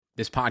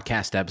This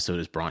podcast episode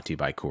is brought to you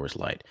by Coors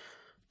Light.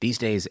 These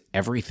days,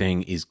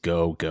 everything is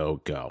go, go,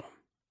 go.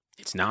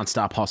 It's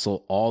nonstop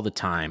hustle all the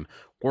time.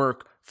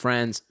 Work,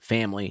 friends,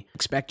 family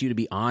expect you to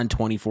be on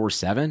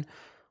 24/7.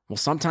 Well,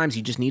 sometimes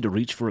you just need to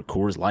reach for a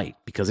Coors Light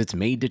because it's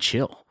made to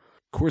chill.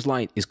 Coors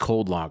Light is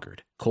cold lagered,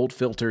 cold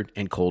filtered,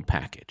 and cold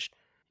packaged.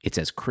 It's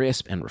as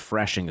crisp and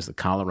refreshing as the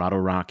Colorado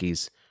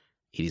Rockies.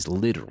 It is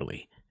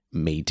literally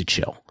made to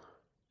chill.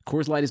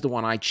 Coors Light is the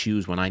one I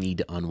choose when I need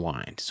to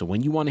unwind. So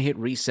when you want to hit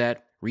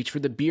reset, reach for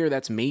the beer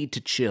that's made to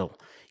chill.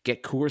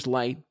 Get Coors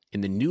Light in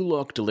the new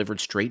look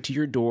delivered straight to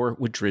your door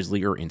with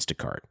Drizzly or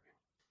Instacart.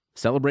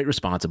 Celebrate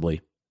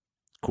responsibly.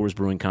 Coors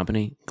Brewing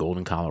Company,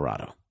 Golden,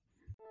 Colorado.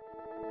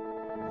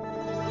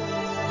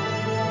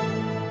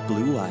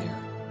 Blue Wire.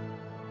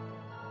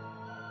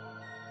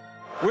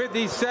 With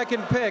the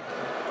second pick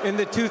in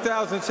the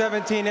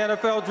 2017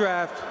 NFL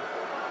Draft,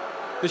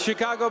 the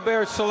Chicago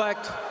Bears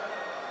select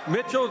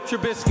Mitchell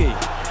Trubisky.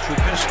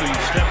 Trubisky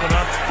stepping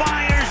up,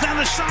 fires down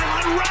the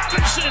sideline.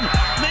 Robinson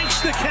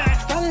makes the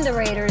catch. From the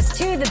Raiders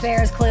to the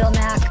Bears, Khalil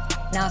Mack,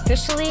 now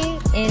officially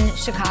in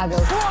Chicago.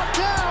 Brought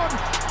down,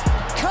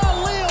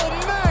 Khalil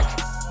Mack.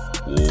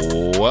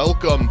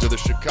 Welcome to the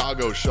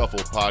Chicago Shuffle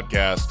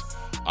Podcast.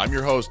 I'm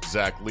your host,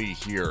 Zach Lee,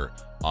 here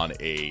on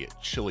a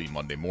chilly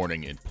Monday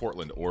morning in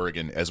Portland,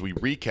 Oregon, as we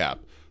recap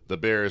the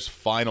Bears'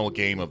 final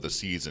game of the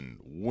season,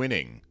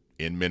 winning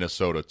in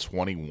Minnesota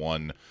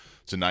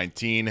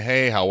 21-19.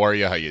 Hey, how are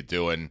you? How you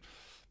doing?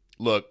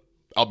 Look,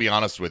 I'll be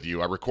honest with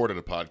you. I recorded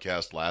a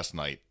podcast last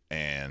night,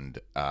 and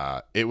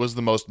it was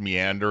the most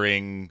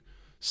meandering,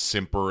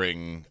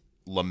 simpering,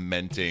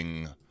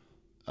 lamenting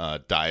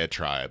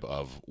diatribe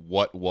of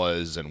what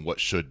was and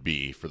what should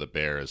be for the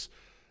Bears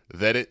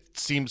that it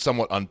seemed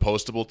somewhat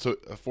unpostable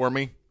for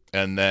me.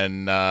 And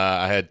then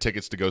I had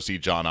tickets to go see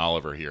John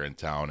Oliver here in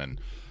town,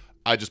 and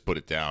I just put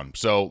it down.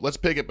 So let's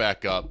pick it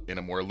back up in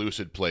a more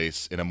lucid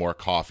place, in a more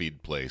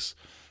coffeed place,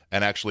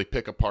 and actually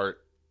pick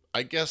apart,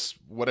 I guess,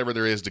 whatever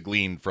there is to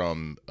glean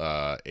from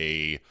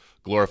a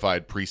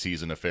glorified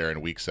preseason affair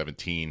in Week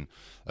 17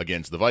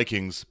 against the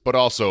Vikings, but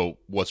also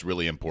what's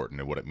really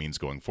important and what it means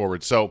going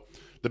forward. So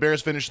the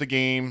Bears finished the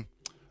game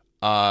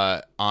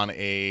on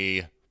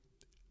a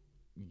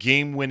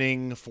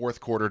game-winning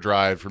fourth-quarter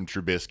drive from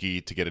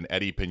Trubisky to get an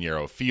Eddie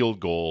Pinheiro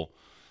field goal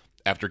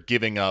after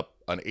giving up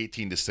an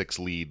 18-6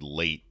 lead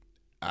late.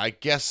 I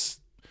guess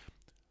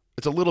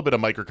it's a little bit of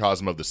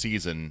microcosm of the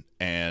season,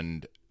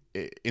 and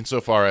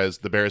insofar as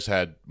the Bears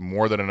had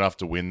more than enough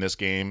to win this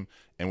game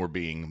and were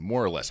being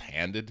more or less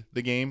handed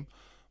the game,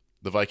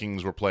 the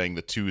Vikings were playing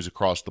the twos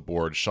across the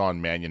board.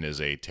 Sean Mannion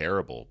is a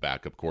terrible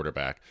backup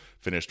quarterback,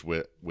 finished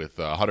with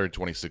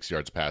 126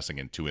 yards passing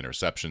and 2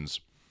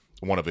 interceptions,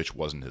 one of which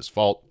wasn't his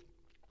fault.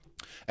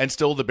 And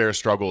still the Bears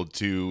struggled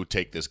to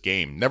take this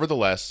game.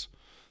 Nevertheless,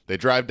 they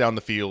drive down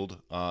the field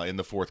in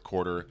the fourth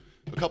quarter.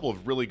 A couple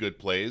of really good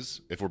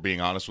plays, if we're being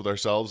honest with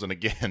ourselves. And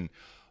again,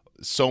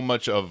 so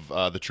much of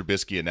the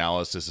Trubisky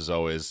analysis is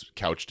always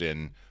couched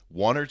in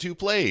one or two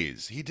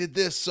plays. He did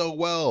this so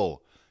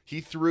well.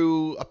 He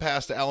threw a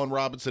pass to Allen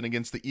Robinson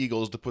against the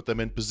Eagles to put them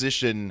in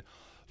position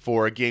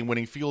for a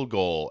game-winning field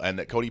goal, and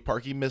that Cody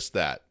Parkey missed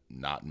that,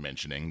 not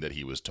mentioning that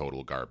he was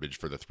total garbage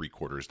for the 3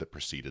 quarters that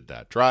preceded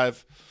that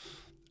drive.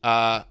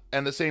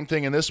 And the same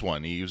thing in this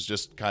one. He was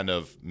just kind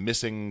of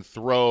missing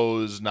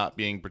throws, not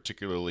being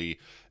particularly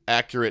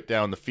accurate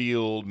down the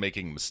field,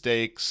 making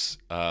mistakes.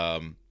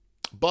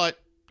 But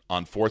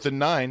on 4th and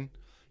 9,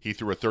 he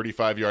threw a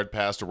 35-yard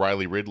pass to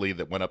Riley Ridley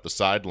that went up the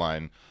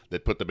sideline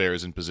that put the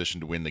Bears in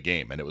position to win the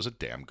game, and it was a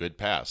damn good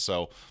pass.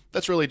 So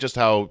that's really just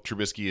how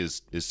Trubisky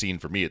is seen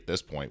for me at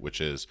this point, which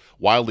is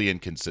wildly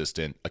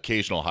inconsistent,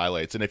 occasional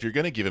highlights. And if you're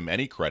going to give him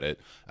any credit,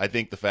 I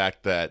think the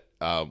fact that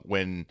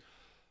and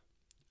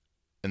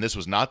this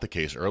was not the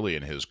case early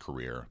in his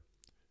career,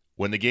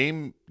 when the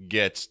game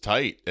gets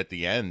tight at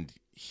the end,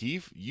 he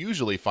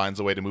usually finds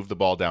a way to move the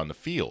ball down the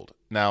field.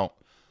 Now,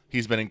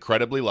 he's been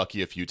incredibly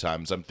lucky a few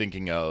times. I'm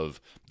thinking of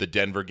the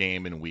Denver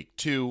game in Week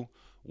 2,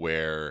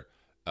 where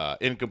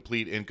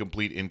incomplete,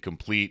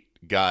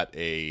 got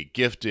a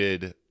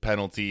gifted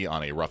penalty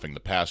on a roughing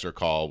the passer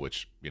call,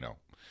 which,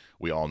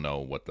 we all know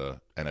what the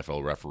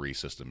NFL referee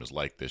system is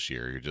like this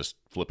year. You're just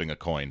flipping a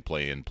coin,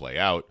 play in, play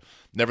out.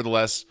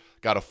 Nevertheless,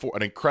 got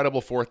an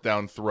incredible 4th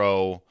down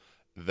throw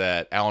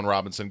that Allen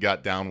Robinson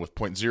got down with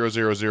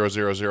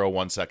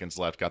 .00001 seconds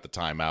left, got the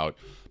timeout.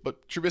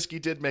 But Trubisky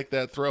did make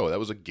that throw. That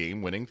was a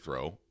game-winning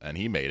throw, and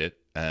he made it.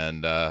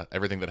 And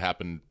everything that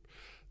happened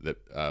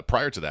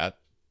prior to that,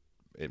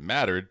 it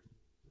mattered.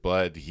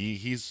 But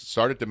he's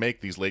started to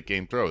make these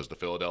late-game throws. The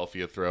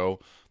Philadelphia throw,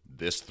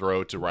 this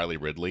throw to Riley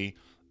Ridley,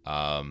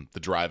 the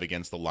drive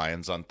against the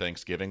Lions on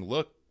Thanksgiving.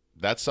 Look,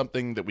 that's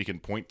something that we can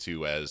point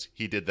to as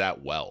he did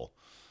that well.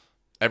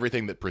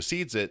 Everything that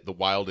precedes it, the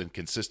wild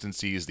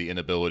inconsistencies, the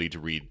inability to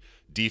read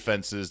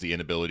defenses, the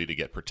inability to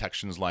get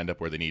protections lined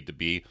up where they need to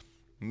be.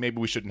 Maybe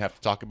we shouldn't have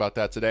to talk about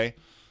that today.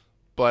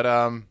 But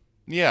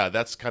Yeah,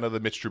 that's kind of the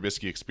Mitch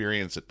Trubisky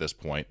experience at this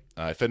point.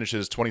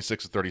 Finishes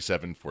 26 of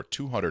 37 for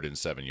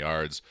 207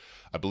 yards.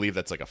 I believe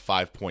that's like a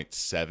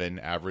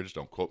 5.7 average.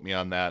 Don't quote me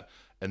on that.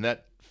 And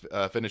that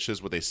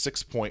finishes with a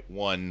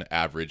 6.1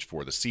 average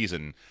for the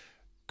season.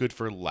 Good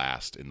for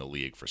last in the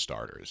league for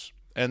starters.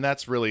 And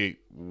that's really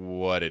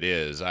what it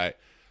is.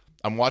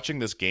 I'm watching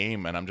this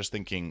game and I'm just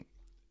thinking,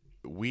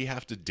 we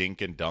have to dink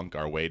and dunk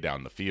our way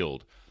down the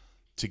field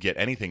to get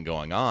anything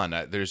going on.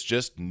 There's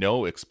just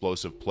no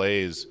explosive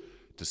plays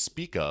to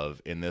speak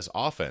of in this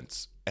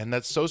offense. And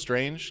that's so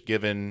strange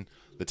given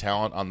the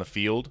talent on the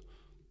field.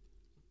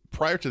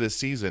 Prior to this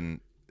season,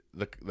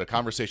 the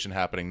conversation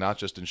happening not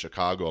just in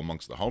Chicago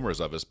amongst the homers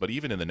of us, but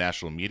even in the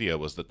national media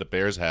was that the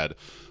Bears had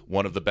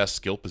one of the best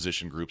skill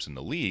position groups in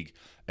the league,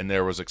 and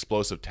there was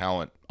explosive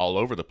talent all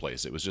over the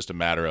place. It was just a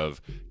matter of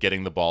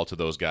getting the ball to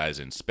those guys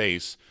in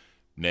space,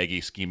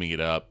 Nagy scheming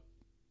it up,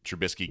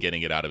 Trubisky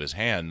getting it out of his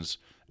hands,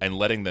 and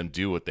letting them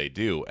do what they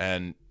do.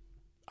 And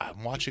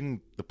I'm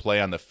watching the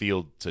play on the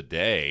field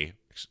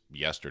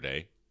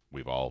yesterday.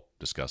 We've all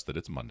discussed that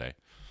it's Monday.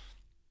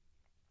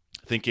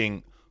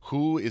 Thinking,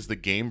 who is the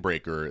game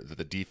breaker that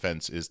the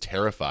defense is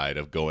terrified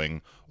of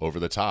going over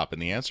the top?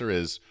 And the answer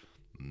is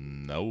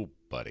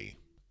nobody.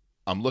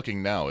 I'm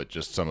looking now at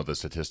just some of the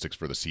statistics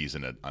for the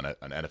season on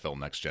NFL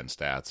Next Gen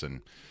Stats.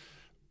 And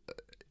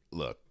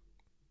look,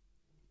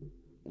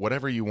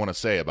 whatever you want to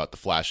say about the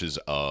flashes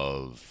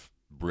of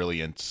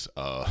brilliance,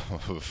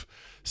 of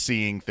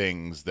seeing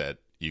things that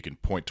you can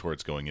point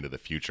towards going into the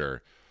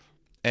future,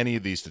 any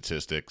of these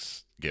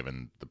statistics,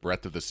 given the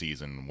breadth of the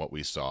season, what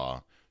we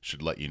saw,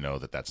 should let you know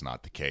that that's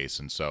not the case.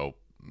 And so,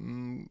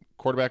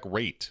 quarterback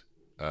rate.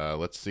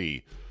 Let's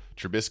see.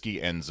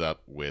 Trubisky ends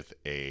up with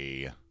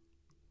a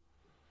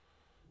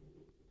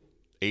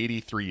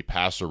 83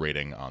 passer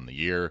rating on the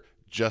year,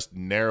 just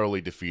narrowly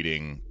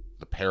defeating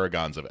the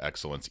paragons of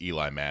excellence,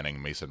 Eli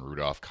Manning, Mason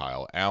Rudolph,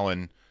 Kyle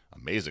Allen.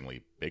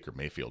 Amazingly, Baker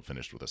Mayfield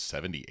finished with a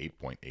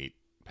 78.8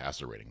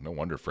 passer rating. No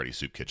wonder Freddie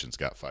Soup Kitchens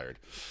got fired.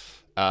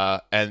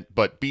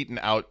 But beaten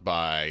out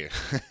by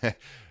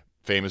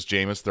famous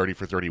Jameis, 30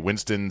 for 30,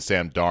 Winston,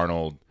 Sam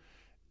Darnold,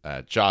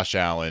 Josh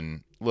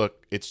Allen.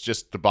 Look, it's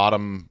just the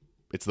bottom.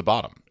 It's the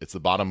bottom. It's the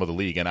bottom of the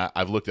league. And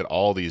I've looked at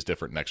all these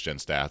different next-gen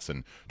stats,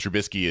 and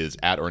Trubisky is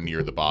at or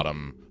near the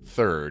bottom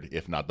third,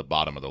 if not the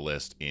bottom of the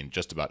list, in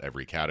just about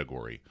every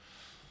category.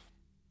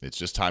 It's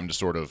just time to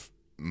sort of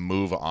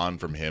move on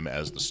from him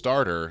as the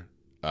starter,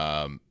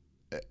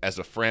 as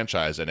a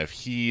franchise. And if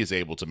he is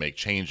able to make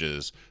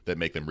changes that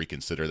make them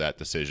reconsider that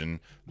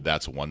decision,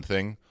 that's one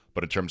thing.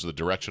 But in terms of the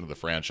direction of the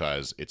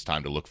franchise, it's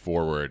time to look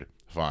forward,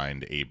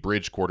 find a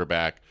bridge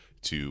quarterback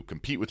to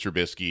compete with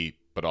Trubisky,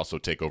 but also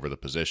take over the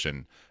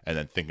position, and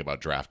then think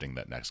about drafting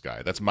that next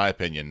guy. That's my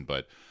opinion,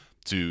 but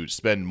to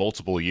spend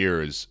multiple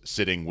years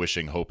sitting,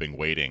 wishing, hoping,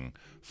 waiting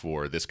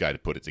for this guy to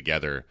put it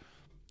together,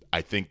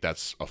 I think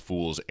that's a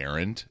fool's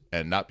errand,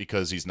 and not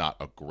because he's not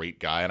a great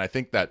guy. And I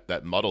think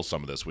that muddles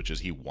some of this, which is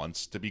he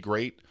wants to be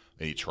great,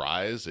 and he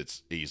tries.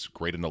 He's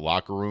great in the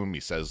locker room. He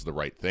says the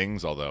right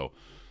things, although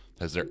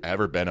has there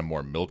ever been a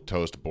more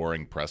milquetoast,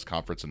 boring press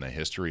conference in the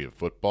history of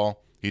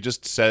football? He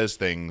just says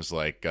things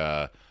like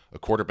a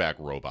quarterback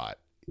robot.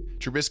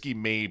 Trubisky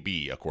may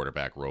be a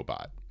quarterback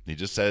robot. He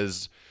just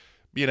says,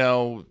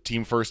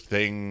 team first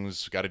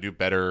things, got to do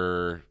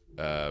better,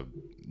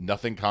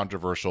 nothing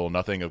controversial,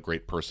 nothing of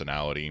great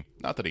personality.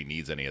 Not that he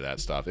needs any of that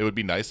stuff. It would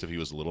be nice if he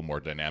was a little more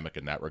dynamic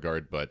in that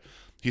regard, but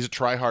he's a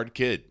try-hard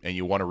kid, and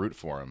you want to root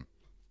for him.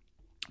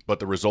 But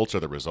the results are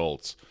the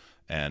results.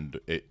 And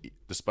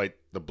despite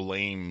the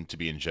blame to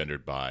be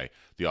engendered by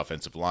the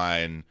offensive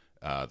line,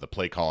 the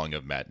play calling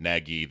of Matt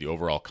Nagy, the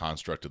overall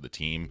construct of the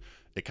team,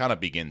 it kind of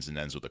begins and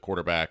ends with the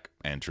quarterback,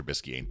 and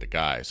Trubisky ain't the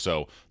guy.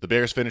 So the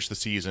Bears finished the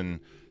season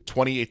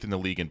 28th in the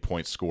league in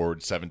points scored,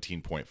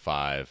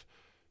 17.5,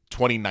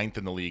 29th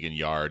in the league in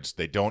yards.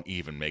 They don't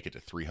even make it to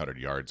 300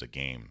 yards a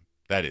game.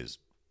 That is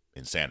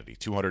insanity.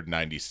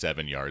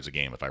 297 yards a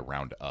game if I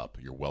round up.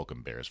 You're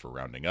welcome, Bears, for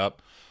rounding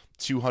up.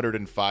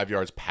 205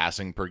 yards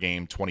passing per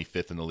game,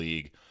 25th in the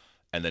league,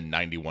 and then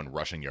 91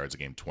 rushing yards a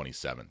game,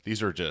 27th.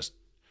 These are just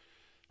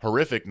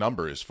horrific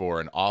numbers for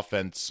an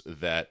offense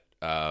that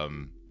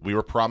we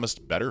were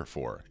promised better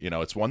for.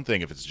 It's one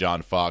thing if it's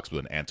John Fox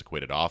with an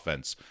antiquated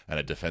offense and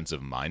a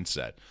defensive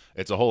mindset.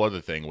 It's a whole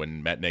other thing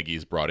when Matt Nagy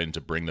is brought in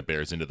to bring the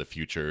Bears into the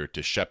future,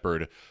 to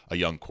shepherd a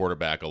young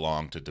quarterback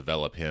along, to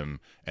develop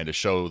him, and to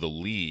show the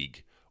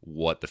league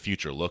what the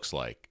future looks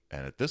like.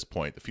 And at this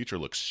point, the future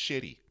looks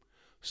shitty.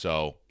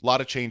 So a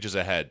lot of changes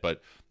ahead, but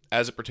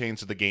as it pertains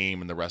to the game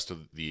and the rest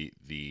of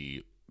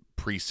the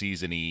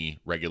preseason-y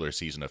regular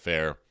season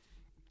affair,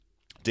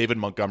 David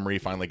Montgomery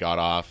finally got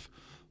off.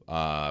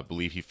 I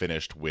believe he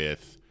finished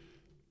with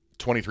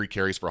 23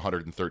 carries for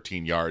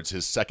 113 yards,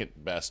 his second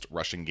best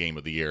rushing game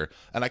of the year.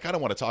 And I kind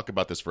of want to talk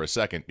about this for a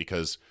second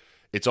because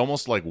it's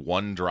almost like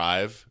one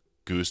drive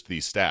goosed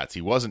these stats.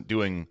 He wasn't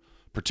doing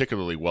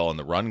particularly well in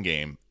the run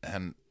game,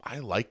 and I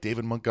like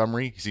David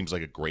Montgomery. He seems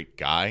like a great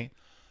guy.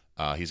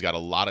 He's got a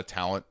lot of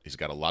talent. He's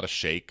got a lot of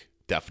shake.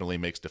 Definitely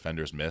makes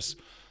defenders miss.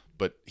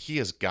 But he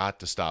has got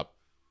to stop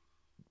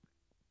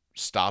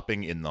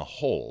stopping in the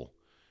hole.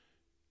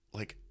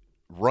 Like,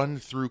 run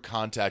through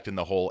contact in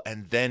the hole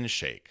and then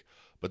shake.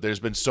 But there's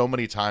been so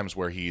many times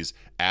where he's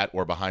at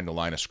or behind the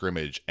line of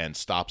scrimmage and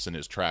stops in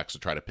his tracks to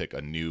try to pick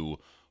a new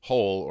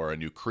hole or a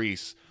new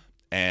crease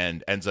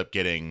and ends up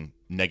getting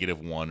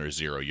 -1 or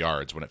 0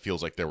 yards when it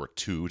feels like there were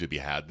 2 to be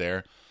had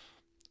there.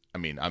 I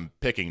mean, I'm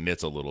picking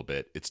nits a little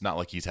bit. It's not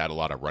like he's had a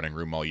lot of running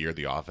room all year.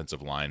 The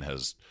offensive line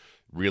has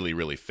really,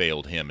 really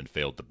failed him and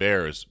failed the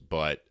Bears.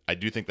 But I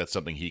do think that's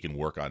something he can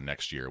work on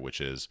next year, which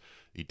is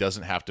he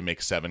doesn't have to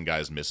make 7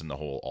 guys miss in the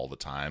hole all the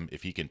time.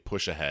 If he can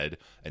push ahead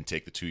and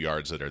take the 2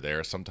 yards that are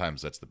there,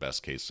 sometimes that's the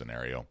best case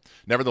scenario.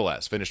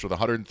 Nevertheless, finished with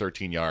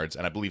 113 yards,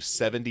 and I believe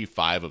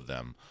 75 of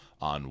them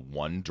on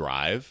one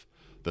drive.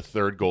 The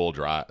third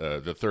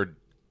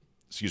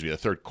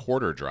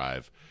quarter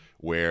drive,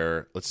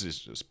 where let's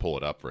just pull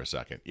it up for a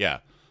second. Yeah.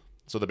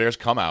 So the Bears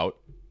come out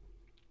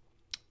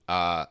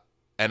and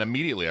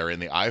immediately are in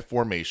the I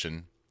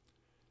formation,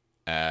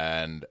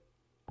 and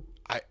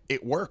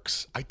it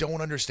works. I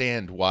don't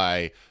understand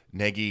why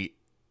Nagy,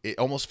 it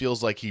almost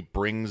feels like he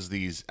brings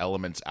these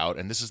elements out,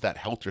 and this is that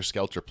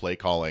helter-skelter play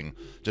calling,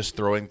 just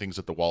throwing things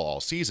at the wall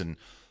all season.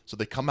 So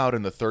they come out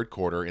in the third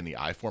quarter in the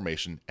I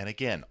formation, and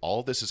again,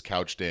 all this is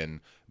couched in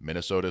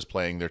Minnesota's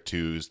playing their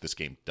 2s. This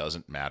game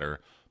doesn't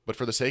matter. But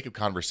for the sake of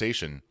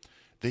conversation,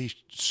 they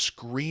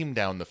scream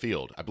down the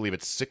field. I believe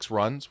it's 6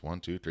 runs.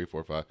 1, 2, 3,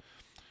 4, 5.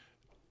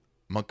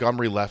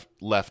 Montgomery left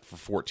for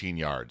 14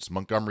 yards.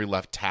 Montgomery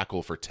left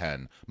tackle for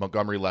 10.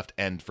 Montgomery left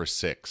end for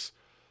 6.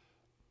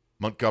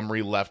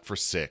 Montgomery left for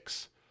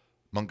 6.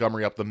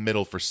 Montgomery up the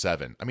middle for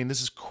 7. I mean,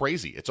 this is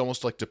crazy. It's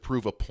almost like to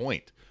prove a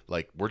point.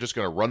 Like, we're just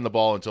going to run the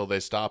ball until they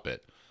stop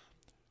it.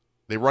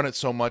 They run it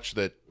so much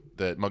that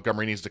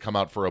Montgomery needs to come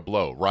out for a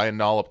blow. Ryan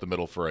Nall up the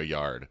middle for a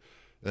yard.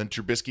 And then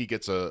Trubisky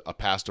gets a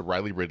pass to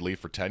Riley Ridley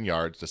for 10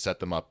 yards to set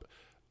them up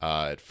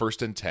at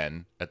 1st and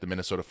 10 at the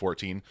Minnesota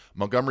 14.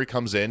 Montgomery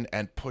comes in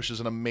and pushes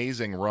an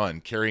amazing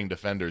run, carrying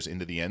defenders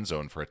into the end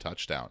zone for a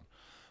touchdown.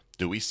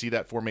 Do we see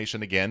that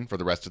formation again for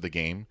the rest of the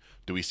game?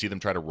 Do we see them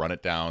try to run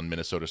it down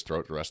Minnesota's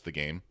throat the rest of the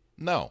game?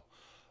 No.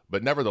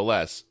 But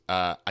nevertheless,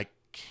 I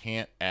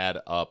can't add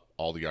up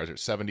all the yards.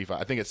 It's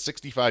 75. I think it's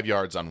 65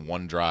 yards on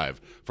one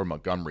drive from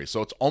Montgomery.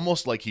 So it's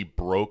almost like he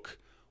broke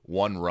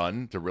one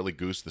run to really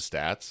goose the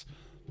stats.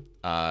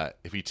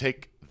 If you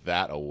take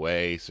that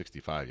away,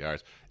 65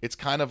 yards, it's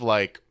kind of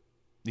like,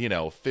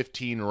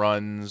 15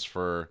 runs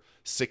for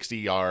 60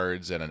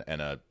 yards and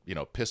a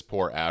piss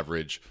poor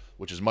average,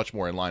 which is much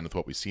more in line with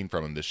what we've seen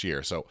from him this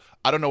year. So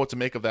I don't know what to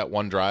make of that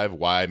one drive,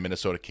 why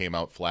Minnesota came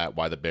out flat,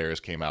 why the Bears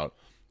came out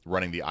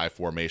running the I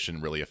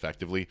formation really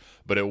effectively,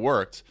 but it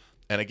worked.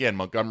 And again,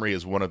 Montgomery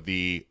is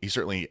he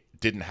certainly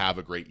didn't have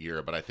a great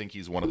year, but I think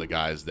he's one of the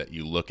guys that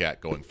you look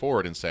at going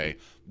forward and say,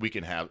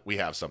 we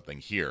have something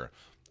here.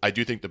 I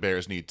do think the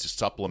Bears need to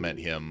supplement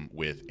him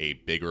with a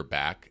bigger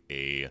back,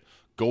 a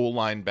goal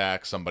line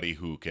back, somebody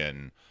who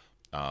can,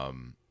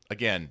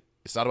 again,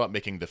 it's not about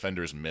making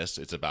defenders miss.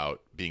 It's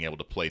about being able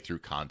to play through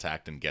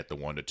contact and get the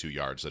 1 to 2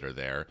 yards that are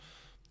there.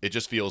 It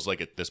just feels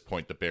like at this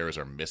point the Bears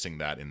are missing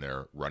that in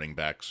their running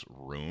backs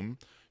room.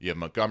 You have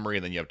Montgomery,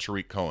 and then you have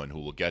Tariq Cohen, who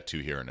we'll get to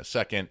here in a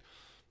second.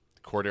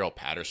 Cordero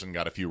Patterson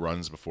got a few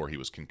runs before he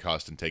was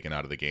concussed and taken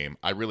out of the game.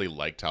 I really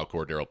liked how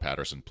Cordero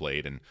Patterson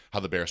played and how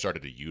the Bears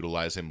started to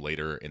utilize him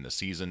later in the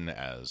season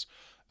as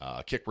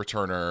a kick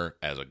returner,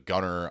 as a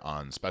gunner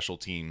on special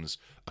teams,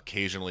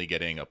 occasionally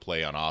getting a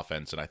play on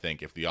offense. And I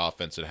think if the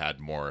offense had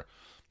more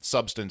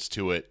substance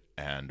to it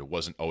and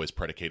wasn't always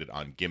predicated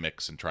on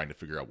gimmicks and trying to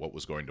figure out what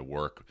was going to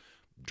work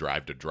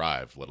drive to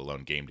drive, let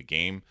alone game to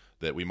game,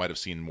 that we might have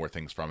seen more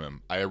things from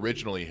him. I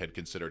originally had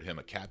considered him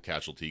a cap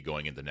casualty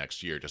going into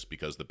next year just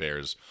because the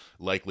Bears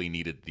likely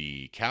needed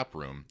the cap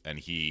room and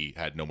he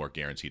had no more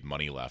guaranteed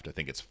money left. I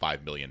think it's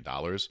 $5 million.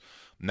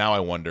 Now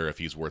I wonder if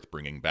he's worth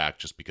bringing back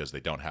just because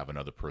they don't have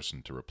another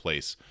person to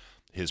replace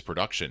his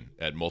production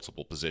at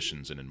multiple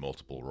positions and in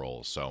multiple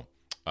roles. So,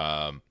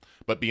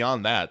 but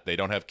beyond that, they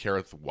don't have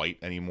Kareth White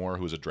anymore,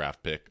 who's a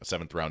draft pick, a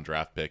 7th-round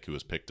draft pick who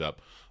was picked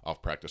up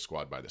off practice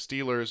squad by the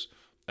Steelers.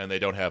 And they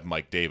don't have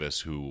Mike Davis,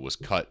 who was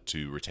cut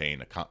to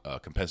retain a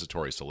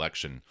compensatory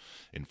selection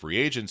in free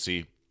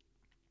agency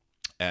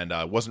and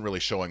wasn't really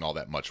showing all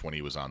that much when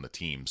he was on the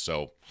team.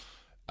 So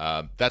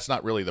that's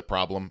not really the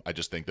problem. I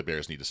just think the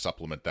Bears need to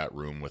supplement that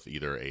room with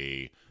either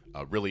a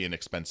really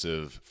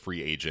inexpensive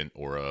free agent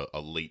or a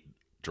late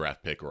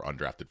draft pick or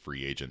undrafted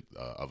free agent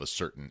of a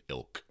certain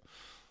ilk.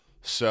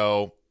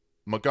 So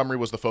Montgomery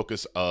was the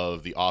focus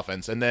of the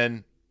offense. And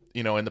then,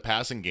 in the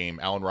passing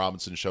game, Allen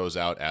Robinson shows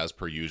out as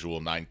per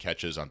usual, 9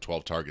 catches on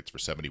 12 targets for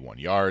 71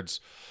 yards.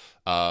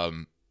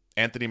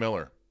 Anthony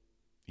Miller,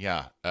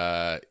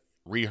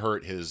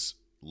 re-hurt his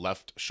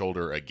left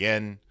shoulder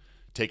again,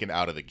 taken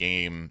out of the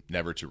game,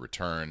 never to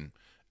return.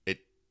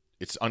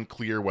 It's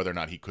unclear whether or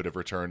not he could have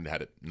returned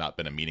had it not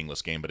been a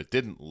meaningless game, but it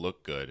didn't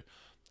look good.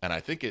 And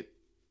I think it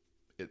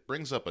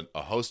brings up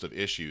a host of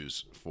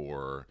issues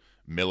for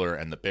Miller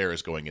and the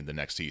Bears going into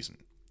next season.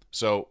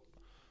 So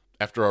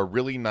after a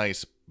really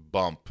nice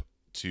bump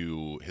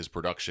to his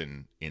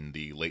production in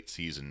the late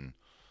season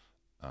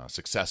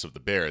success of the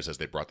Bears as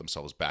they brought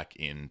themselves back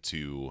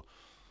into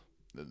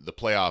the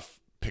playoff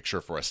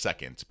picture for a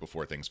second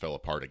before things fell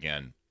apart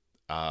again.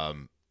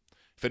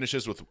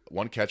 Finishes with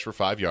 1 catch for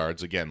 5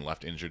 yards. Again,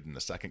 left injured in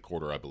the second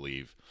quarter, I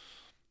believe.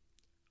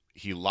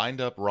 He lined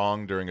up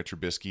wrong during a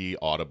Trubisky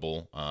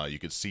audible. You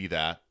could see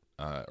that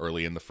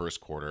early in the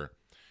first quarter.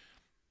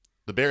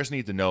 The Bears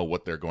need to know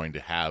what they're going to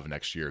have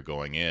next year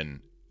going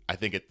in. I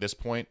think at this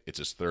point, it's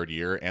his third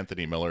year.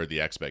 Anthony Miller, the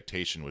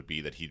expectation would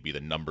be that he'd be the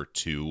number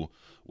 2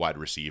 wide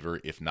receiver,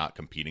 if not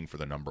competing for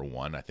the number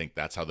 1. I think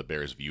that's how the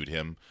Bears viewed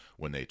him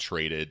when they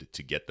traded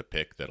to get the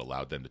pick that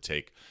allowed them to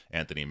take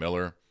Anthony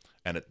Miller.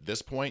 And at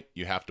this point,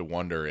 you have to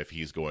wonder if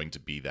he's going to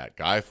be that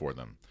guy for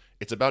them.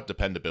 It's about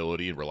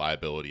dependability and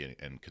reliability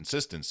and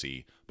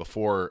consistency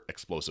before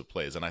explosive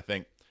plays. And I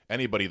think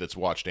anybody that's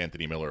watched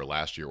Anthony Miller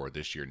last year or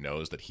this year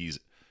knows that he's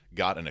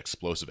got an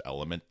explosive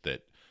element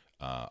that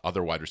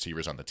other wide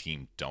receivers on the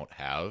team don't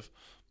have.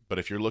 But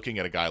if you're looking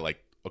at a guy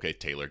like,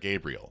 Taylor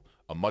Gabriel,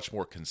 a much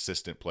more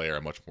consistent player,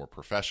 a much more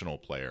professional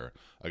player,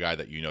 a guy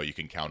that you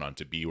can count on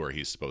to be where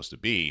he's supposed to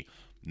be,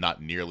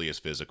 not nearly as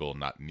physical,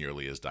 not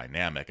nearly as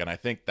dynamic. And I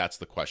think that's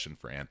the question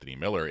for Anthony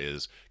Miller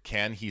is,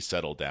 can he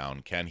settle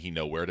down? Can he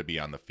know where to be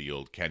on the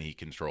field? Can he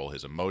control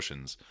his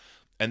emotions?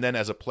 And then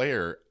as a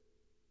player,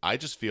 I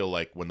just feel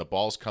like when the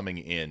ball's coming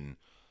in,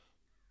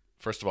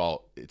 first of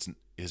all,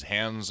 his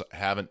hands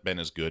haven't been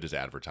as good as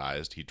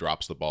advertised. He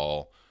drops the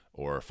ball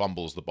or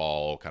fumbles the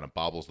ball, kind of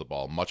bobbles the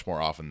ball much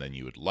more often than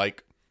you would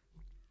like.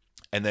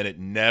 And then it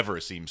never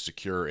seems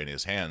secure in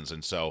his hands.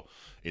 And so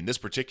in this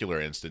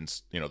particular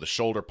instance, the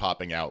shoulder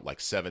popping out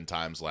like 7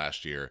 times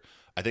last year,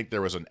 I think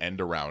there was an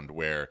end around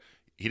where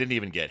he didn't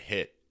even get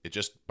hit. It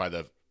just by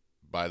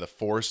the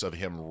force of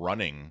him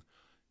running,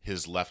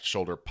 his left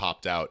shoulder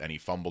popped out and he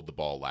fumbled the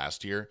ball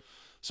last year.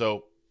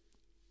 So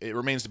it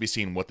remains to be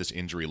seen what this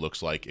injury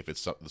looks like, if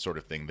it's the sort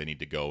of thing they need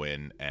to go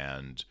in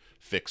and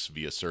fix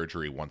via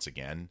surgery once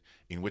again,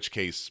 in which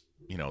case,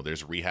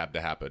 there's rehab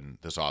to happen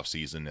this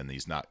offseason and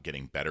he's not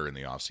getting better in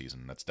the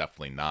offseason. That's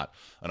definitely not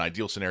an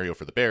ideal scenario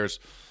for the Bears.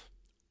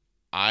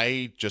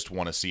 I just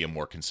want to see a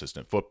more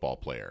consistent football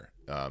player,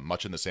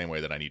 much in the same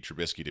way that I need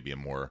Trubisky to be a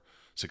more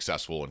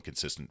successful and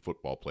consistent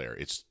football player.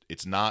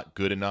 It's not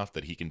good enough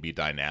that he can be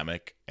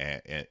dynamic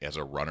as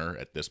a runner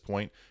at this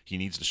point. He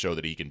needs to show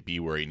that he can be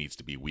where he needs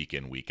to be week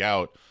in, week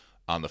out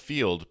on the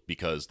field,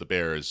 because the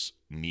Bears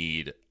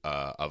need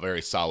a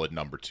very solid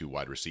number 2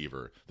 wide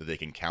receiver that they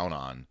can count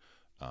on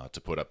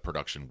to put up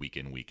production week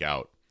in, week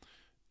out.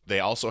 They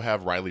also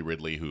have Riley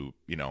Ridley, who,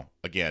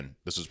 again,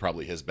 this is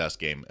probably his best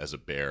game as a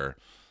Bear,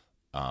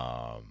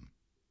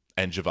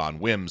 and Javon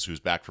Wims, who's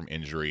back from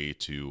injury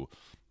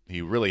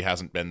he really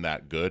hasn't been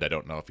that good. I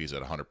don't know if he's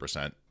at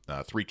 100%.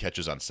 3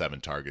 catches on 7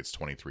 targets,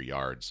 23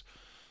 yards.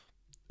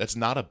 That's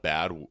not a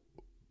bad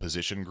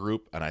position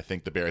group, and I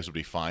think the Bears would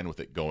be fine with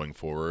it going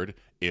forward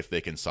if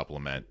they can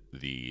supplement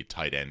the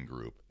tight end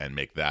group and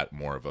make that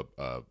more of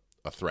a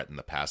threat in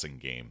the passing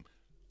game.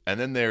 And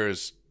then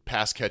there's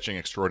pass-catching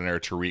extraordinaire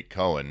Tarik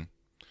Cohen.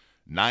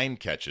 9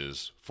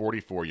 catches,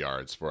 44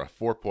 yards for a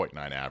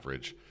 4.9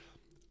 average.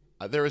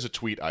 There is a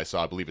tweet I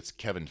saw, I believe it's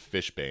Kevin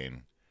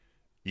Fishbane.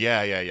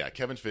 Yeah.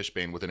 Kevin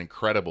Fishbane with an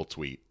incredible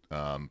tweet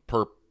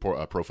per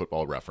Pro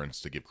Football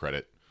Reference, to give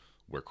credit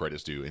where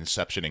credit's due,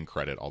 inceptioning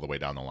credit all the way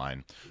down the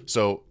line.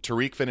 So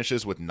Tarik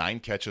finishes with 9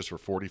 catches for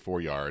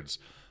 44 yards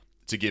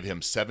to give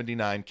him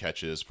 79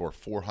 catches for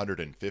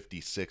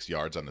 456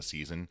 yards on the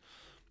season.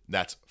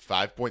 That's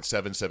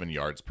 5.77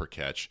 yards per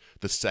catch,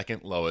 the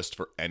second lowest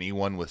for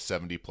anyone with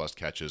 70-plus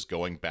catches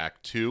going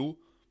back to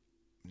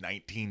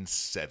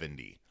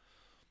 1970.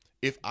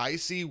 If I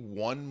see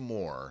one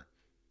more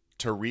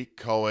Tarik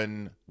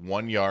Cohen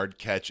 1-yard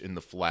catch in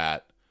the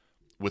flat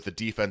with the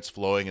defense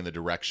flowing in the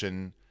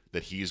direction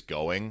that he's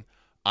going,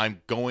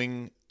 I'm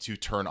going to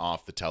turn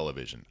off the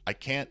television. I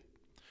can't.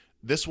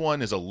 This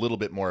one is a little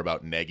bit more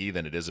about Nagy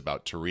than it is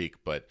about Tarik,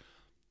 but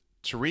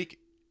Tarik,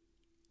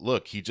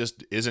 look, he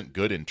just isn't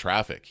good in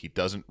traffic. He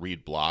doesn't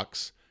read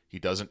blocks.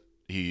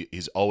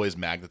 He's always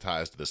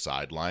magnetized to the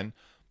sideline.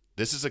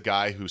 This is a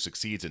guy who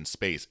succeeds in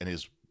space and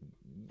is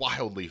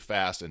wildly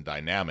fast and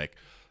dynamic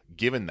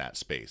given that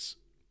space.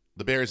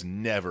 The Bears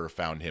never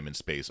found him in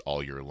space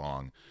all year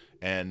long.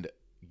 And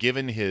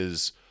given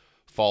his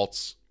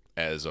faults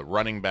as a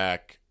running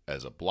back,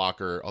 as a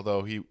blocker,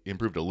 although he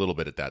improved a little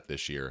bit at that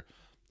this year,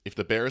 if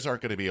the Bears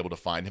aren't going to be able to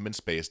find him in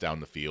space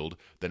down the field,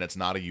 then it's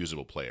not a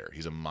usable player.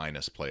 He's a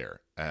minus player.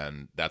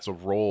 And that's a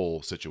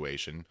role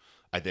situation.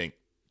 I think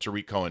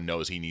Tarik Cohen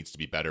knows he needs to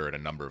be better at a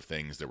number of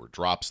things. There were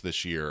drops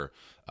this year.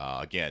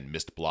 Again,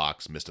 missed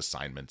blocks, missed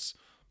assignments.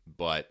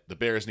 But the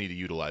Bears need to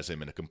utilize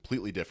him in a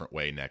completely different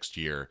way next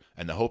year.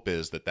 And the hope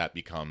is that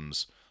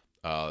becomes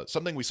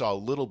something we saw a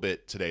little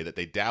bit today that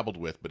they dabbled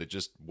with, but it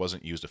just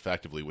wasn't used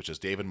effectively, which is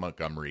David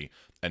Montgomery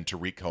and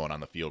Tarik Cohen on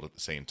the field at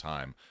the same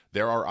time.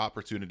 There are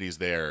opportunities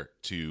there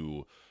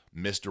to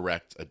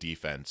misdirect a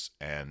defense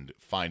and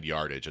find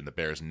yardage, and the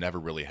Bears never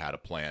really had a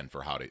plan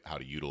for how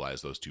to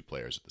utilize those two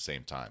players at the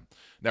same time.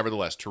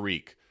 Nevertheless,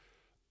 Tarik,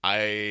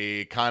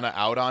 I kind of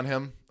out on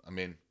him. I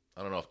mean,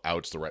 I don't know if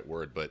out's the right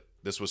word, but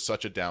this was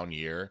such a down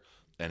year,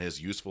 and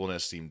his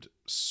usefulness seemed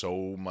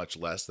so much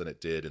less than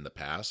it did in the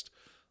past.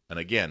 And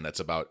again, that's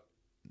about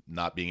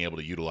not being able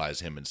to utilize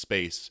him in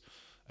space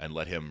and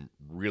let him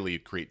really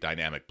create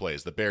dynamic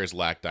plays. The Bears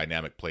lack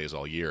dynamic plays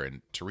all year,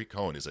 and Tariq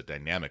Cohen is a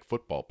dynamic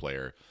football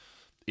player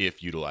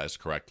if utilized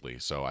correctly.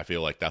 So I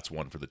feel like that's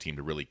one for the team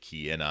to really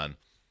key in on.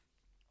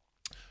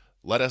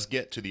 Let us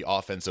get to the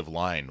offensive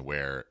line,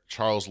 where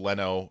Charles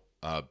Leno,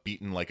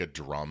 beaten like a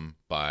drum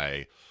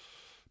by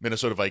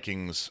Minnesota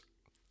Vikings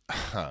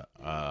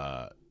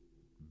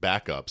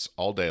backups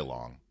all day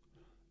long.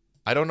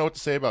 I don't know what to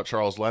say about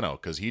Charles Leno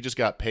because he just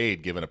got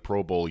paid given a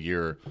Pro Bowl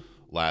year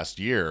last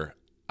year.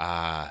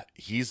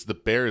 He's the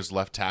Bears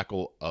left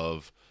tackle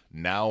of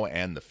now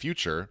and the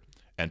future,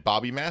 and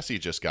Bobby Massey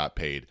just got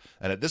paid.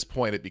 And at this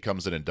point, it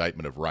becomes an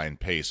indictment of Ryan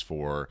Pace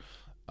for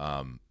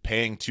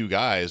paying two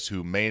guys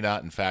who may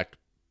not, in fact,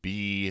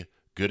 be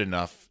good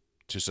enough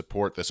to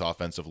support this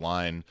offensive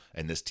line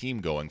and this team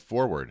going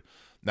forward.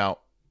 Now,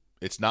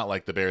 it's not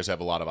like the Bears have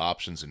a lot of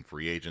options in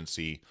free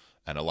agency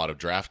and a lot of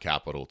draft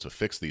capital to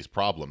fix these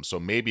problems. So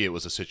maybe it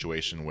was a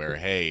situation where,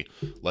 hey,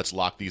 let's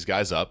lock these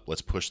guys up.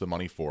 Let's push the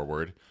money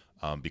forward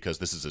because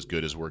this is as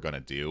good as we're going to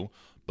do.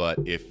 But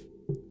if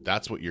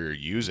that's what you're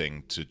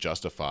using to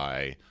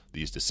justify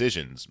these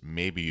decisions,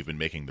 maybe you've been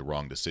making the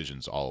wrong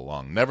decisions all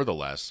along.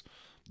 Nevertheless,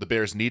 the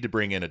Bears need to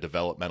bring in a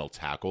developmental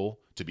tackle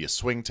to be a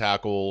swing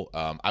tackle.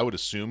 I would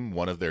assume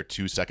one of their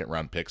 2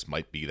 second-round picks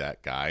might be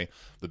that guy.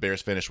 The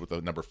Bears finished with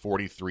the number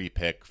 43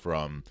 pick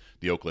from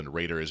the Oakland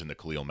Raiders in the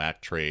Khalil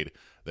Mack trade,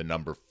 the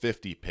number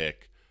 50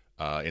 pick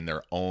for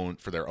their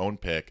own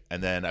pick,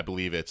 and then I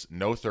believe it's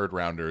no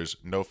third-rounders,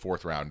 no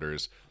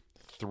fourth-rounders,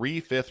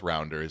 3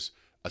 fifth-rounders,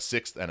 a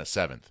 6th, and a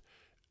 7th.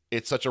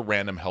 It's such a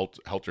random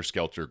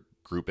helter-skelter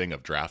grouping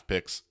of draft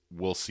picks.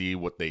 We'll see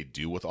what they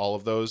do with all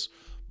of those.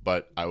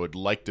 But I would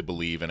like to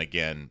believe, and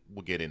again,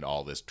 we'll get into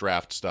all this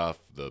draft stuff,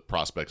 the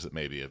prospects that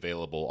may be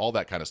available, all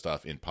that kind of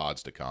stuff in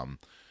pods to come.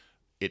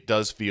 It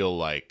does feel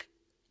like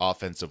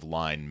offensive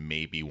line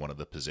may be one of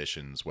the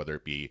positions, whether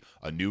it be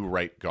a new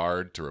right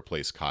guard to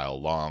replace Kyle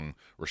Long.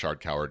 Rashard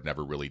Coward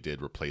never really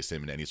did replace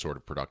him in any sort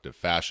of productive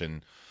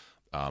fashion.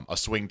 A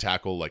swing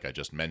tackle, like I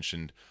just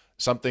mentioned,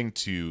 something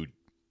to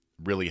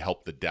really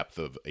help the depth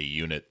of a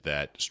unit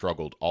that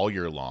struggled all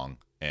year long,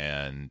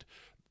 and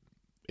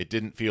it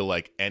didn't feel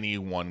like any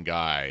one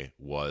guy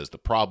was the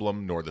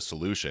problem nor the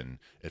solution.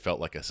 It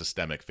felt like a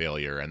systemic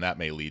failure, and that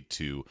may lead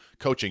to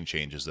coaching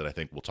changes that I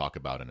think we'll talk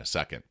about in a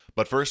second.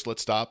 But first,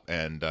 let's stop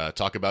and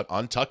talk about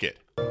Untuck It.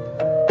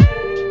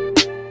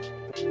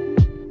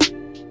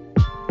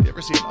 You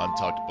ever see an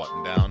untucked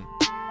button down?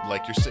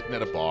 Like you're sitting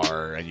at a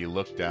bar and you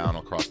look down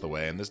across the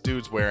way and this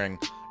dude's wearing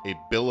a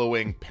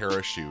billowing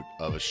parachute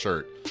of a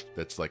shirt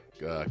that's like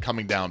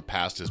coming down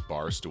past his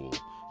bar stool.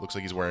 Looks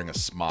like he's wearing a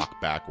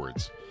smock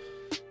backwards.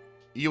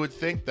 You would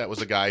think that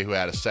was a guy who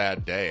had a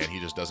sad day and he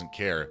just doesn't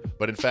care.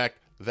 But in fact,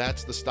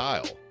 that's the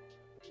style.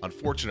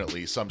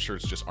 Unfortunately, some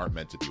shirts just aren't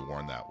meant to be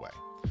worn that way.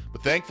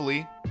 But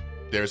thankfully,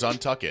 there's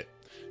Untuck It,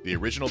 the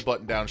original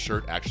button-down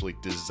shirt actually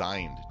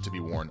designed to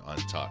be worn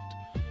untucked.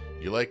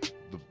 You like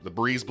the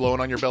breeze blowing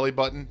on your belly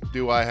button?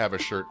 Do I have a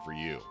shirt for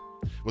you?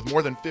 With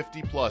more than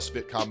 50-plus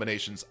fit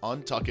combinations,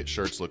 Untuck It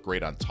shirts look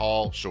great on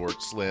tall,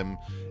 short, slim,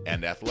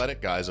 and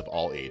athletic guys of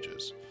all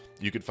ages.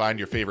 You can find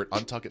your favorite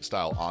Untuck It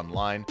style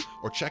online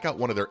or check out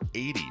one of their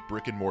 80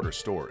 brick-and-mortar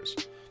stores.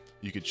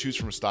 You can choose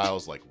from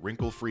styles like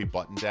wrinkle-free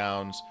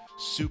button-downs,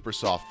 super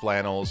soft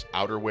flannels,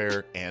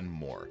 outerwear, and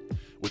more.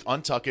 With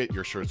Untuck It,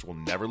 your shirts will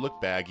never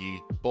look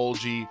baggy,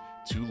 bulgy,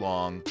 too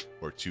long,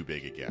 or too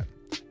big again.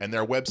 And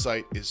their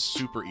website is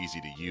super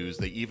easy to use.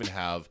 They even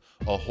have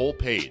a whole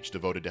page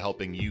devoted to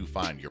helping you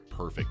find your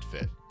perfect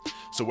fit.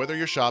 So whether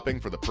you're shopping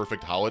for the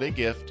perfect holiday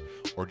gift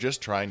or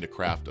just trying to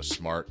craft a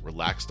smart,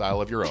 relaxed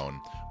style of your own,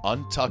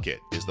 Untuck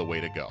It is the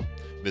way to go.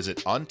 Visit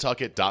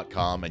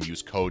untuckit.com and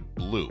use code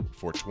BLUE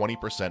for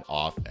 20%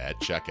 off at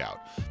checkout.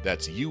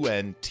 That's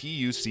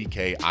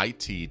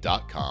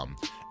untuckit.com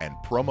and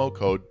promo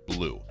code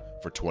BLUE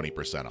for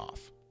 20%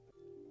 off.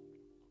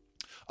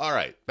 All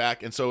right,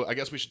 back. And so I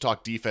guess we should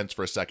talk defense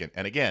for a second.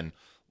 And again,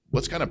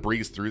 let's kind of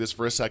breeze through this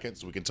for a second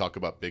so we can talk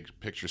about big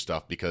picture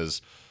stuff,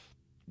 because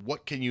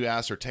what can you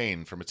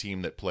ascertain from a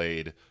team that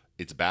played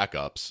its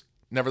backups?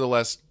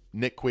 Nevertheless,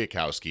 Nick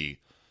Kwiatkowski,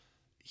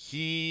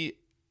 he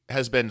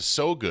has been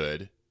so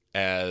good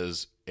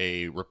as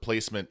a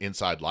replacement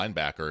inside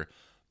linebacker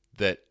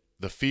that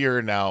the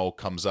fear now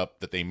comes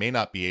up that they may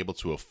not be able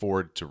to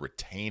afford to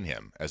retain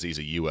him as he's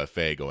a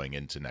UFA going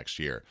into next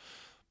year.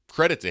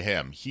 Credit to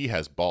him, he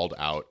has balled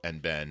out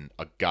and been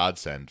a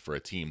godsend for a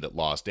team that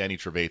lost Danny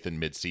Trevathan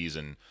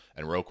midseason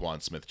and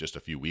Roquan Smith just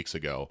a few weeks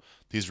ago.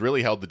 He's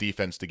really held the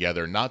defense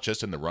together, not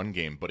just in the run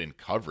game, but in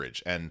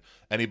coverage. And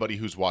anybody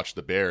who's watched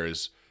the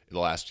Bears the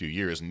last few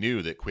years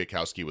knew that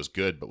Kwiatkowski was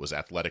good, but was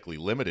athletically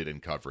limited in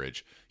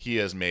coverage. He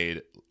has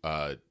made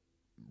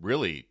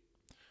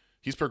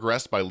he's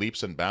progressed by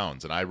leaps and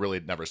bounds, and I really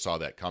never saw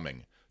that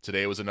coming.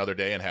 Today was another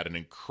day and had an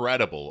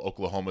incredible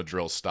Oklahoma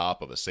drill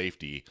stop of a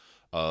safety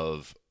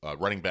of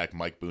running back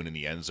Mike Boone in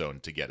the end zone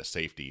to get a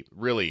safety.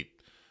 Really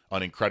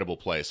an incredible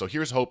play. So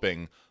here's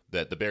hoping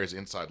that the Bears'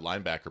 inside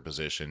linebacker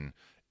position,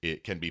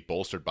 it can be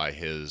bolstered by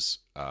his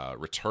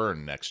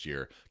return next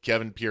year.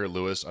 Kevin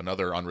Pierre-Louis,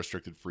 another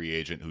unrestricted free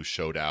agent who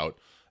showed out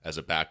as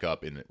a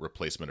backup in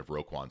replacement of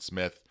Roquan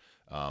Smith,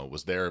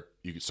 was there.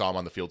 You saw him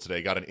on the field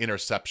today. Got an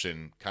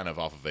interception kind of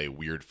off of a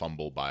weird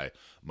fumble by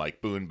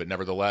Mike Boone, but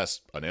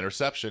nevertheless, an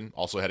interception.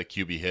 Also had a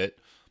QB hit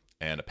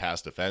and a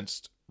pass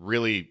defense.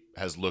 Really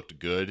has looked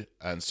good.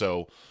 And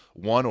so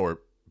one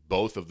or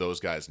both of those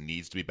guys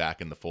needs to be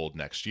back in the fold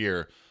next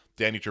year.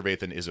 Danny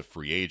Trevathan is a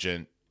free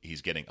agent.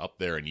 He's getting up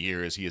there in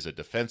years. He is a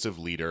defensive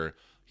leader.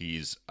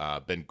 He's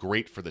been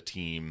great for the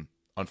team.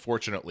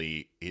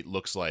 Unfortunately, it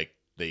looks like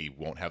they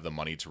won't have the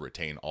money to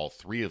retain all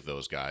three of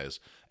those guys.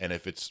 And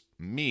if it's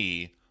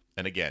me,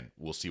 and again,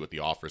 we'll see what the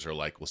offers are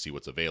like. We'll see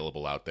what's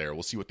available out there.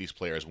 We'll see what these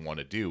players want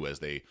to do as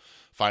they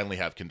finally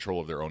have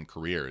control of their own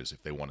careers,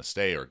 if they want to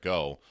stay or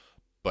go.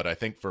 But I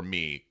think for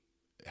me,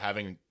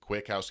 having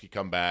Kwiatkowski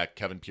come back,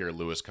 Kevin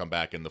Pierre-Louis come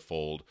back in the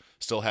fold,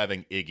 still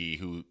having Iggy,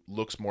 who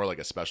looks more like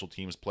a special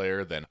teams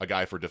player than a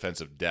guy for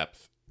defensive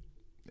depth,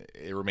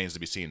 it remains to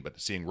be seen. But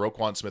seeing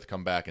Roquan Smith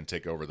come back and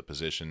take over the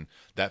position,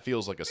 that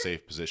feels like a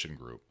safe position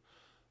group.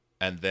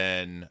 And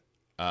then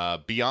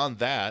beyond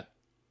that,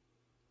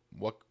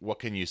 what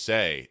can you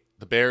say?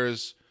 The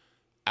Bears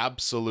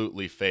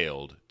absolutely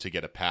failed to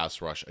get a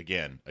pass rush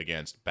again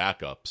against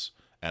backups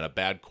and a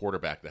bad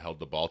quarterback that held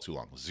the ball too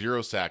long.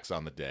 0 sacks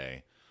on the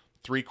day,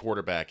 3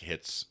 quarterback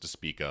hits to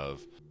speak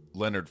of.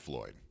 Leonard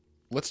Floyd.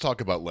 Let's talk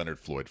about Leonard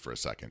Floyd for a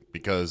second,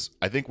 because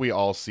I think we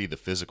all see the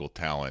physical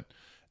talent,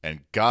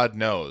 and God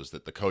knows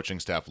that the coaching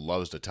staff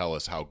loves to tell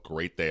us how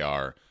great they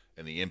are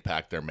and the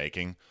impact they're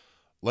making.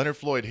 Leonard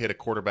Floyd hit a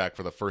quarterback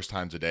for the first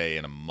time today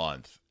in a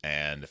month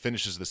and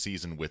finishes the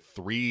season with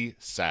 3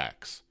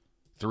 sacks.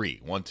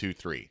 3. 1, 2,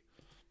 3.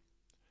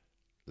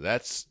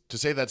 That's to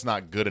say that's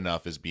not good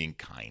enough is being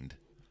kind.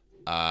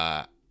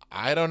 I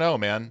don't know,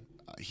 man.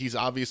 He's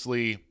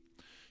obviously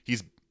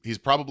he's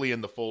probably in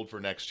the fold for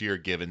next year,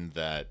 given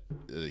that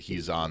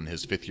he's on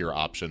his 5th-year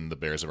option. The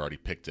Bears have already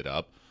picked it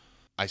up.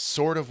 I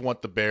sort of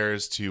want the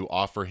Bears to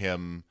offer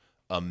him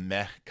a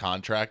meh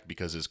contract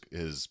because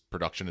his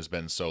production has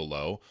been so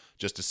low,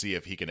 just to see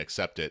if he can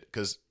accept it.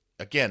 Because,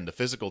 again, the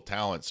physical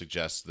talent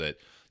suggests that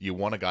you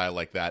want a guy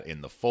like that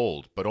in the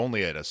fold, but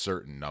only at a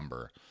certain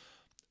number.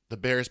 The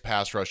Bears'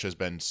 pass rush has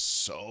been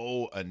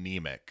so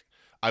anemic.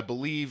 I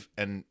believe,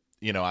 and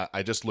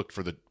I just looked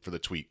for the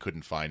tweet,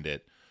 couldn't find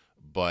it,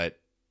 but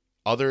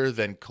other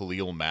than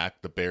Khalil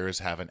Mack, the Bears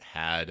haven't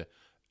had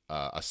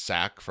a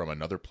sack from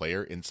another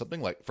player in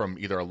something like from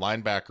either a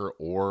linebacker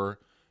or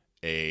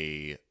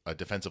a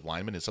defensive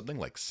lineman in something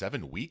like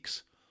 7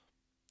 weeks.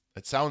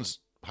 It sounds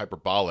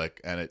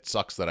hyperbolic, and it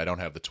sucks that I don't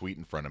have the tweet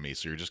in front of me,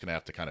 so you're just going to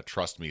have to kind of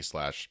trust me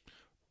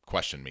 /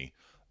 question me.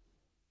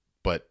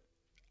 But,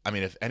 I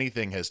mean, if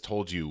anything has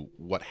told you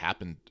what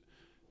happened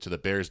to the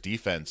Bears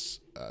defense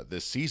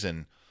this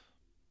season,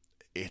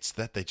 it's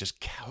that they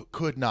just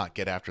could not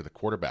get after the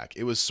quarterback.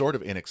 It was sort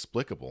of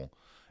inexplicable,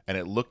 and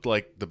it looked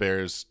like the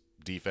Bears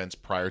defense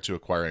prior to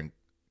acquiring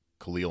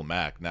Khalil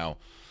Mack. Now,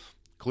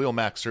 Khalil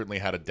Mack certainly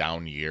had a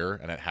down year,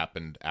 and it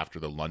happened after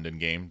the London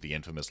game, the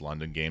infamous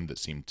London game that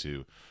seemed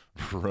to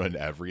ruin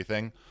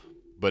everything.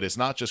 But it's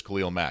not just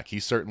Khalil Mack. He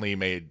certainly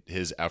made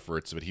his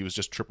efforts, but he was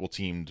just triple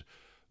teamed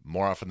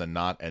more often than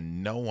not,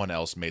 and no one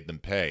else made them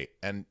pay.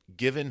 And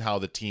given how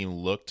the team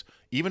looked,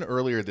 even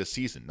earlier this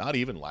season, not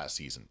even last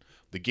season,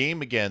 the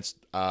game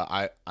against,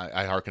 I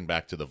harken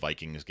back to the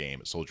Vikings game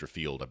at Soldier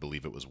Field, I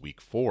believe it was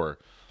week 4,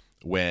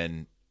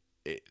 when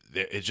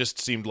it just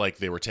seemed like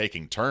they were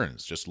taking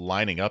turns, just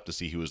lining up to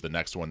see who was the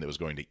next one that was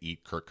going to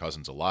eat Kirk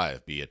Cousins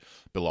alive, be it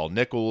Bilal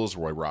Nichols,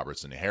 Roy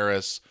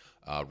Robertson-Harris,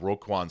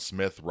 Roquan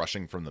Smith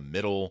rushing from the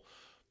middle,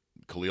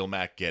 Khalil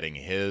Mack getting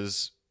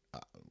his,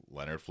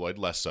 Leonard Floyd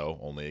less so,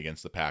 only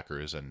against the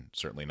Packers, and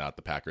certainly not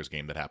the Packers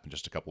game that happened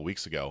just a couple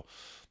weeks ago.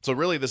 So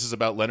really this is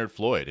about Leonard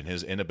Floyd and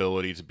his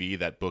inability to be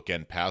that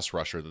bookend pass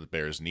rusher that the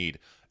Bears need.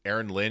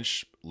 Aaron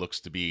Lynch looks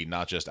to be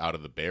not just out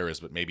of the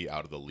Bears, but maybe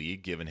out of the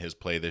league given his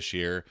play this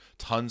year.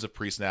 Tons of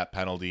pre-snap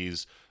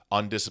penalties,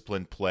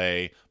 undisciplined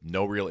play,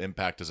 no real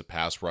impact as a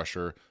pass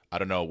rusher. I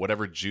don't know,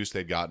 whatever juice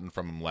they'd gotten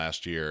from him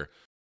last year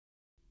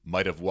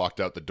might have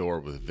walked out the door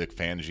with Vic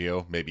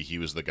Fangio. Maybe he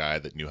was the guy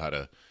that knew how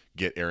to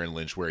get Aaron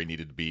Lynch where he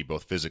needed to be,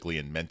 both physically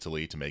and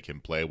mentally, to make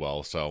him play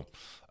well. So,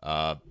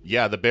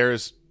 the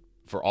Bears,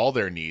 for all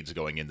their needs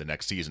going into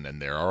next season,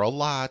 and there are a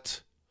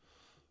lot,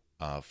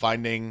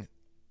 finding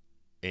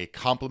a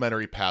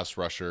complimentary pass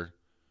rusher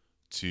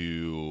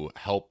to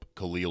help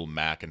Khalil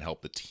Mack and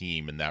help the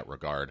team in that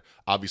regard.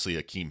 Obviously,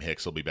 Akeem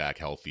Hicks will be back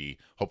healthy.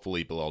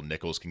 Hopefully, Bilal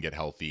Nichols can get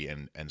healthy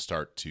and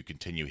start to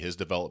continue his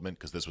development,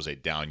 because this was a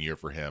down year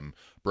for him.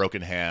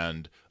 Broken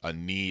hand, a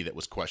knee that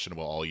was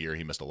questionable all year.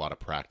 He missed a lot of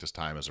practice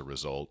time as a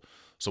result.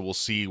 So we'll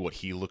see what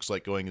he looks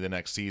like going into the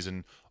next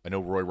season. I know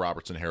Roy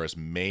Robertson-Harris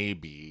may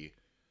be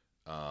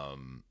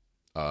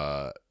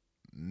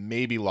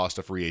maybe lost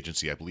to free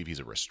agency. I believe he's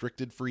a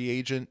restricted free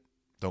agent.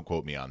 Don't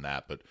quote me on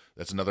that, but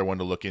that's another one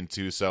to look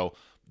into. So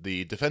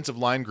the defensive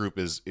line group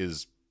is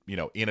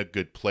in a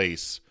good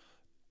place.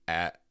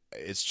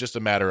 It's just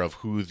a matter of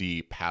who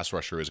the pass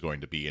rusher is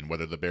going to be and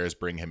whether the Bears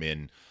bring him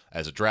in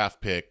as a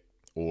draft pick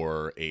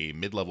or a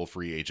mid-level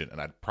free agent. And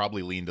I'd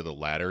probably lean to the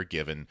latter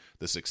given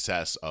the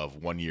success of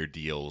one-year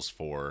deals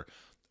for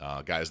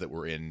guys that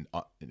were in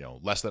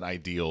less than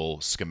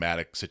ideal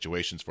schematic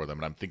situations for them.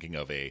 And I'm thinking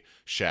of a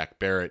Shaq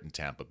Barrett in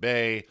Tampa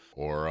Bay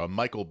or a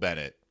Michael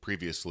Bennett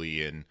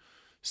previously in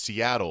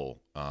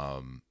Seattle,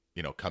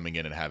 coming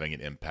in and having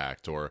an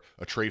impact, or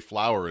a Trey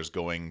Flowers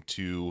going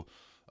to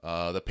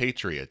the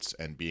Patriots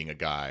and being a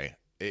guy.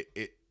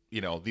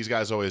 These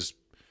guys always,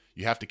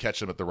 you have to catch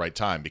them at the right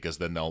time because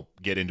then they'll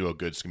get into a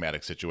good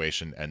schematic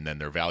situation and then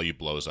their value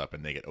blows up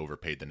and they get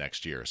overpaid the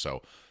next year.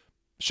 So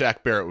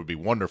Shaq Barrett would be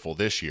wonderful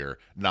this year,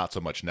 not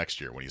so much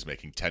next year when he's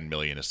making $10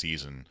 million a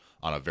season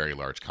on a very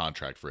large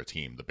contract for a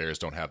team. The Bears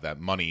don't have that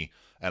money,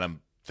 and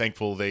I'm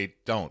thankful they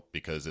don't,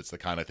 because it's the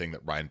kind of thing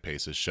that Ryan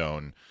Pace has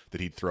shown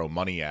that he'd throw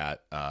money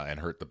at and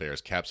hurt the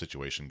Bears' cap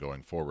situation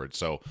going forward.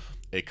 So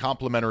a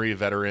complimentary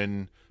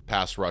veteran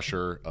pass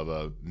rusher of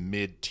a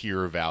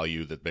mid-tier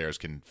value that Bears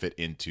can fit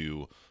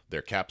into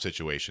their cap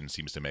situation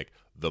seems to make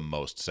the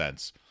most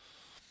sense.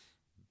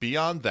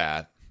 Beyond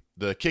that,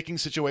 the kicking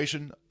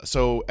situation.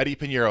 So Eddie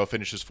Piñeiro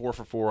finishes 4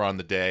 for 4 on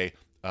the day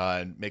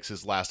and makes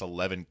his last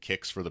 11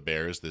 kicks for the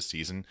Bears this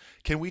season.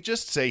 Can we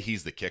just say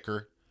he's the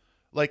kicker?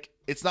 Like,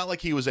 it's not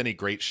like he was any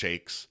great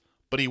shakes,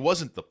 but he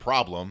wasn't the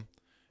problem.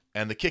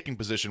 And the kicking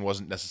position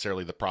wasn't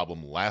necessarily the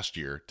problem last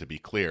year, to be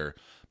clear.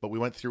 But we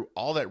went through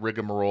all that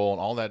rigmarole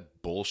and all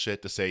that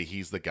bullshit to say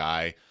he's the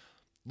guy.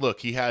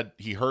 Look, he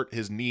hurt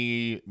his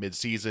knee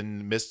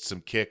midseason, missed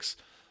some kicks.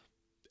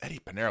 Eddie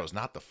Piñeiro is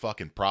not the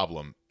fucking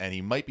problem, and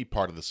he might be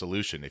part of the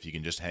solution if you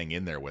can just hang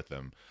in there with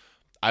him.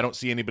 I don't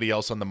see anybody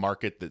else on the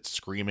market that's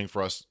screaming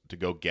for us to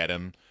go get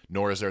him,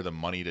 nor is there the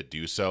money to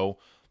do so.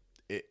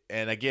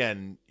 And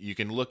again, you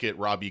can look at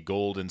Robbie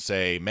Gould and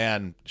say,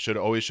 man, should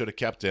have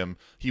kept him.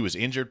 He was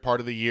injured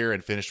part of the year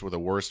and finished with a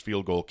worse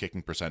field goal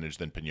kicking percentage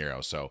than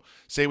Piñeiro. So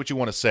say what you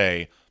want to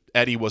say.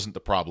 Eddie wasn't the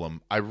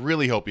problem. I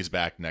really hope he's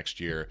back next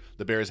year.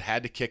 The Bears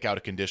had to kick out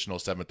a conditional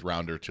 7th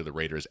rounder to the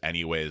Raiders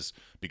anyways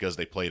because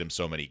they played him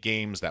so many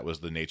games. That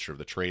was the nature of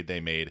the trade they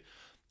made.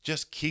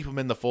 Just keep him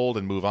in the fold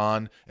and move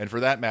on. And for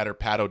that matter,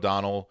 Pat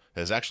O'Donnell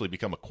has actually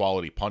become a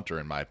quality punter,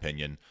 in my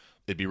opinion.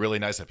 It'd be really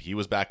nice if he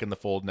was back in the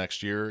fold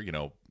next year,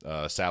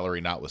 salary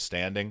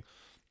notwithstanding.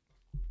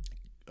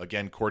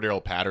 Again,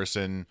 Cordero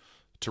Patterson,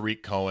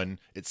 Tariq Cohen.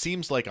 It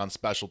seems like on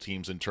special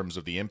teams in terms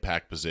of the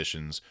impact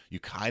positions, you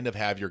kind of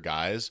have your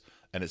guys,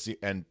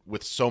 and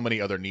with so many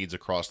other needs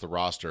across the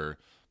roster,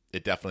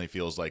 it definitely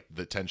feels like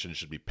the attention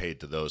should be paid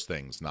to those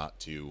things, not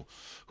to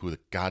who the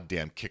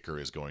goddamn kicker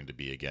is going to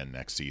be again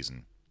next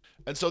season.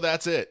 And so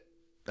that's it.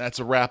 That's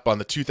a wrap on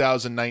the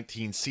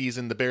 2019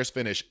 season. The Bears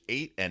finish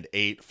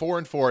 8-8,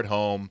 4-4 at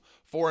home,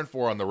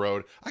 4-4 on the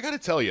road. I got to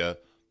tell you,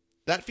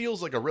 that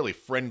feels like a really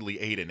friendly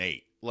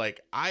 8-8.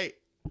 Like I'm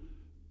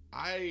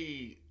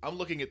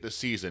looking at this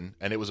season,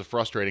 and it was a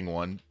frustrating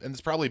one, and it's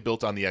probably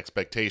built on the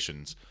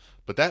expectations.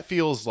 But that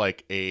feels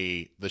like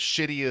the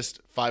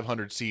shittiest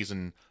 500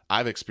 season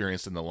I've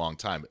experienced in a long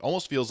time. It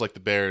almost feels like the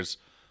Bears,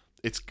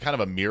 it's kind of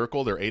a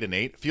miracle. They're 8-8.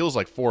 It feels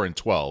like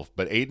 4-12,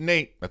 but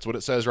 8-8. That's what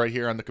it says right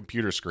here on the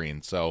computer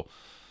screen. So,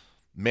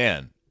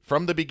 man,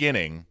 from the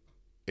beginning,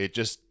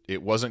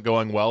 it wasn't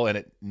going well, and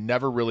it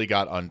never really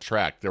got on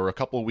track. There were a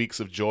couple of weeks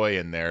of joy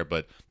in there,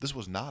 but this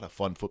was not a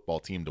fun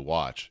football team to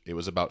watch. It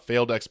was about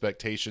failed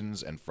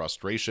expectations and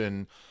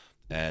frustration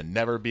and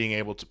never being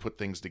able to put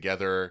things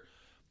together.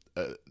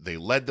 They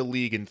led the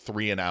league in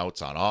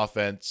 3-and-outs on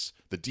offense.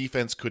 The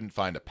defense couldn't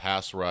find a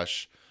pass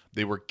rush.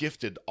 They were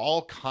gifted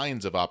all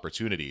kinds of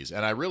opportunities,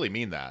 and I really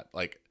mean that.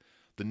 Like,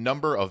 the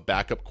number of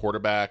backup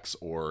quarterbacks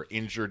or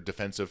injured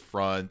defensive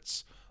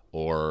fronts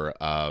or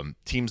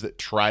teams that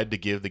tried to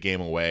give the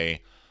game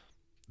away,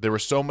 there were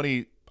so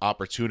many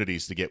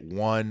opportunities to get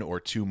 1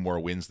 or 2 more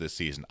wins this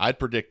season. I'd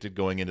predicted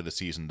going into the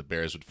season the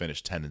Bears would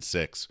finish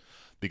 10-6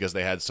 because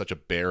they had such a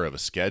bear of a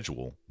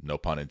schedule, no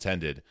pun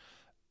intended.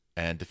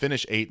 And to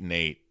finish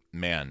 8-8,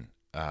 man,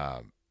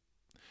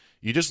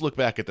 you just look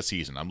back at the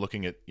season. I'm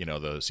looking at,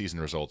 the season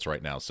results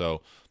right now.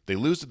 So they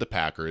lose to the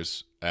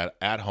Packers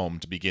at home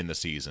to begin the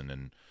season.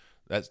 And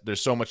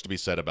there's so much to be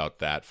said about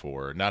that,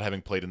 for not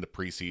having played in the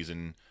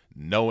preseason,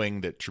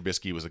 knowing that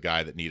Trubisky was a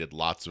guy that needed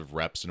lots of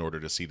reps in order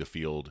to see the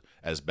field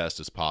as best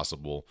as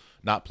possible,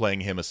 not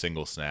playing him a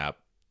single snap.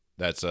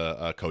 That's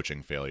a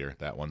coaching failure.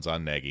 That one's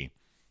on Nagy.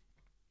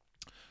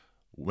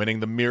 Winning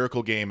the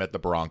miracle game at the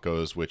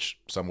Broncos, which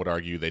some would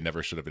argue they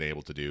never should have been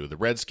able to do. The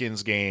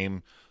Redskins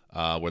game,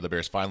 where the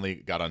Bears finally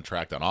got on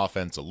track on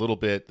offense a little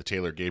bit. The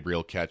Taylor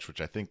Gabriel catch,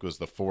 which I think was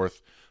the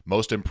 4th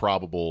most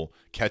improbable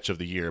catch of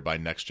the year by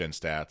Next Gen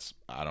Stats.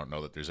 I don't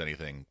know that there's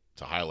anything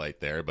to highlight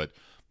there, but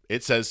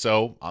it says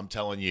so. I'm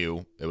telling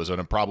you, it was an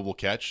improbable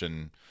catch,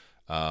 and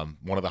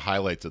One of the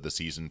highlights of the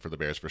season for the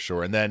Bears for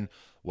sure. And then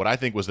what I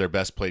think was their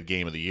best played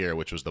game of the year,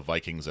 which was the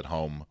Vikings at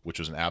home, which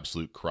was an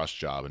absolute crush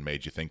job and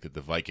made you think that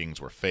the Vikings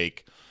were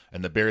fake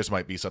and the Bears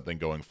might be something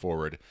going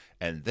forward.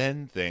 And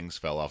then things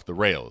fell off the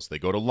rails. They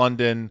go to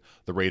London.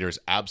 The Raiders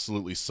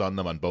absolutely sun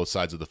them on both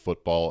sides of the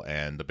football,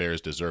 and the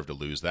Bears deserve to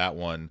lose that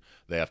one.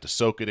 They have to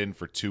soak it in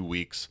for 2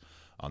 weeks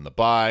on the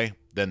bye.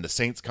 Then the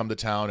Saints come to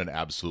town and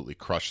absolutely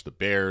crush the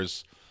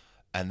Bears.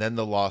 And then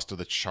the loss to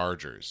the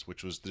Chargers,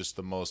 which was just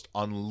the most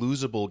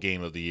unlosable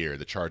game of the year.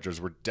 The Chargers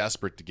were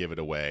desperate to give it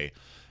away,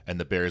 and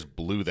the Bears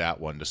blew that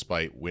one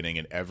despite winning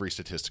in every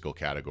statistical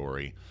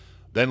category.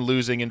 Then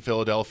losing in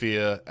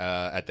Philadelphia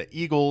at the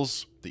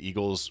Eagles. The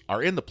Eagles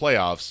are in the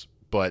playoffs,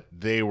 but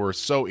they were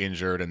so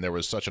injured, and there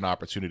was such an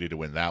opportunity to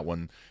win that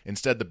one.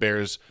 Instead, the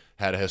Bears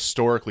had a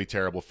historically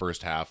terrible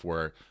first half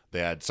where they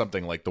had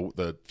something like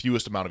the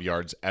fewest amount of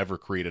yards ever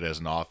created as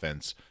an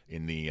offense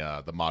in the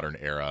modern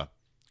era.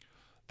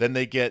 Then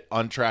they get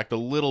untracked a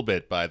little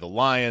bit by the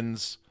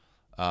Lions.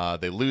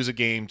 They lose a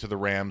game to the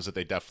Rams that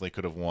they definitely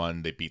could have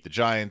won. They beat the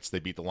Giants. They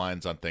beat the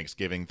Lions on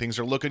Thanksgiving. Things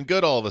are looking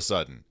good all of a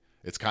sudden.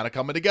 It's kind of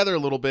coming together a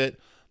little bit.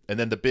 And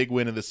then the big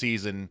win of the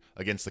season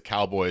against the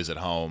Cowboys at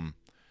home.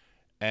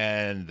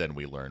 And then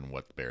we learn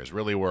what the Bears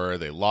really were.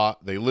 They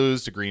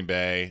lose to Green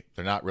Bay.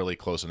 They're not really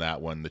close in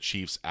that one. The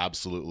Chiefs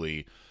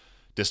absolutely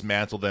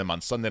dismantle them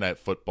on Sunday Night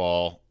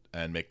Football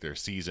and make their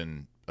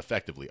season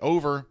effectively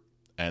over.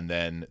 And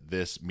then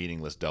this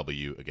meaningless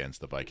W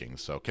against the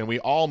Vikings. So can we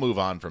all move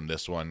on from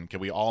this one? Can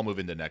we all move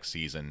into next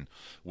season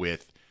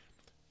with,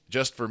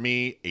 just for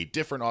me, a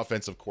different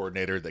offensive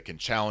coordinator that can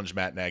challenge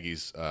Matt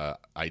Nagy's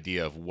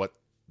idea of what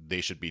they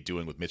should be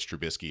doing with Mitch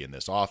Trubisky in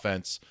this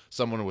offense?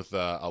 Someone with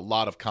a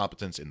lot of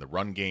competence in the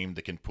run game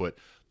that can put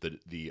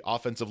the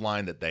offensive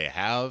line that they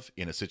have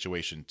in a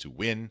situation to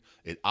win.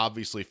 It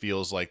obviously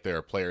feels like there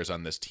are players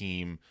on this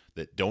team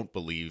that don't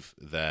believe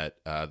that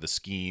the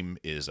scheme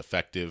is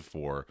effective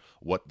for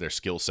what their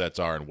skill sets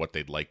are and what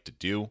they'd like to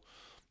do.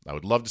 I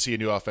would love to see a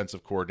new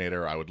offensive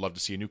coordinator. I would love to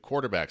see a new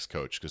quarterbacks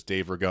coach because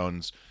Dave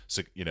Ragone's,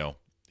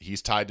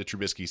 he's tied to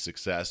Trubisky's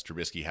success.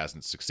 Trubisky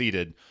hasn't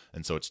succeeded,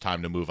 and so it's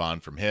time to move on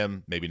from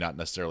him. Maybe not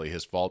necessarily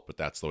his fault, but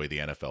that's the way the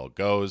NFL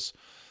goes.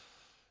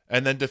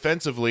 And then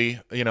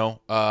defensively,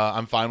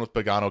 I'm fine with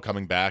Pagano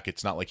coming back.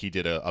 It's not like he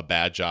did a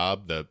bad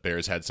job. The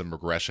Bears had some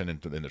regression in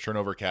the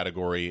turnover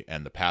category,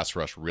 and the pass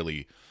rush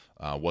really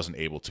wasn't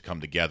able to come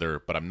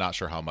together. But I'm not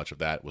sure how much of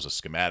that was a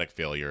schematic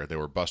failure. There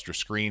were Buster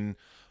Screen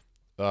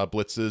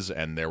blitzes,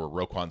 and there were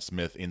Roquan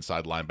Smith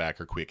inside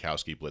linebacker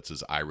Kwiatkowski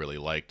blitzes I really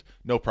liked.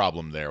 No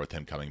problem there with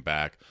him coming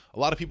back. A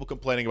lot of people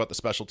complaining about the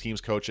special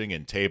teams coaching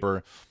and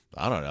Tabor.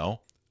 I don't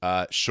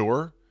know.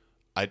 Sure.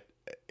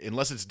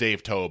 Unless it's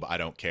Dave Toub, I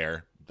don't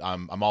care.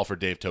 I'm all for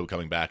Dave Toub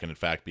coming back and, in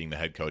fact, being the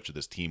head coach of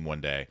this team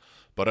one day.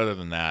 But other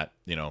than that,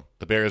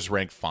 the Bears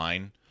rank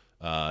fine.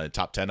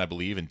 Top 10, I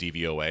believe, in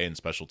DVOA and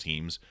special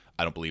teams.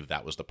 I don't believe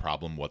that was the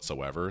problem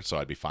whatsoever, so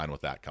I'd be fine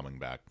with that coming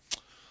back.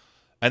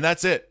 And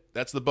that's it.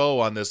 That's the bow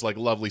on this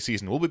lovely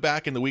season. We'll be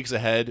back in the weeks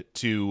ahead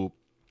to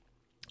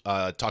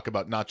talk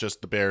about not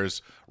just the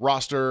Bears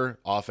roster,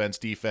 offense,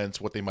 defense,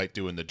 what they might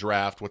do in the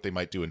draft, what they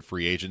might do in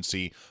free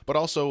agency, but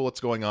also what's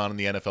going on in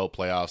the NFL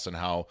playoffs and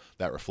how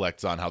that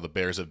reflects on how the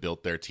Bears have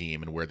built their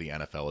team and where the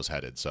NFL is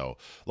headed. So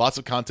lots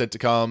of content to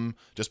come.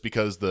 Just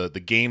because the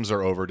games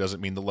are over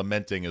doesn't mean the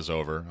lamenting is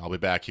over. I'll be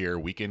back here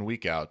week in,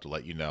 week out to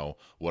let you know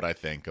what I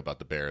think about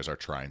the Bears are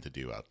trying to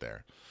do out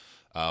there.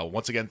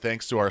 Once again,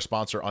 thanks to our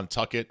sponsor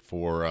Untuckit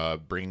for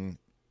bringing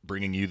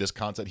you this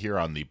content here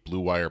on the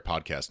Blue Wire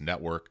Podcast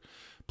Network.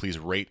 Please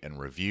rate and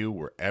review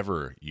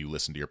wherever you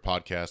listen to your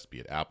podcast, be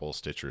it Apple,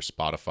 Stitcher,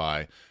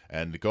 Spotify,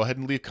 and go ahead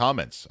and leave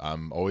comments.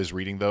 I'm always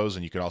reading those,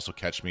 and you can also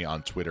catch me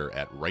on Twitter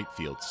at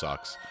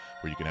RightFieldSucks,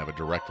 where you can have a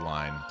direct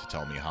line to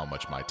tell me how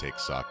much my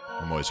takes suck.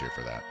 I'm always here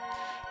for that.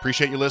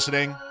 Appreciate you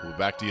listening. We'll be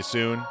back to you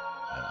soon,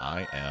 and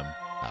I am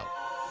out.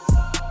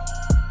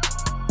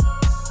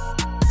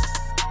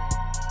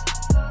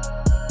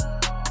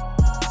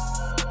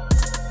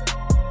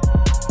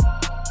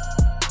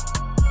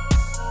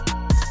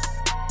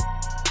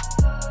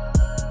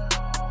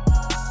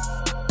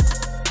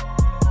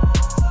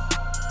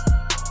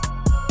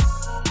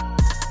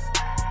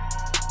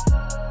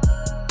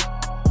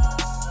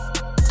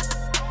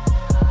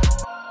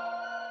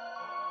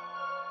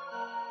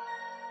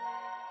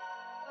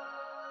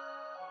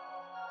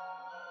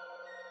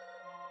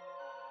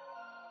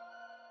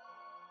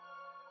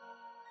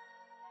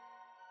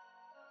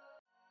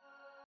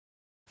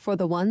 For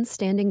the ones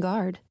standing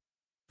guard,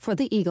 for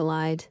the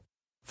eagle-eyed,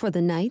 for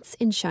the knights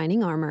in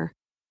shining armor,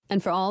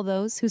 and for all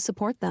those who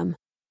support them.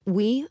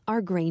 We are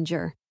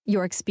Grainger,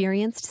 your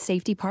experienced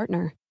safety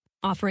partner,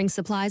 offering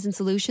supplies and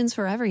solutions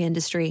for every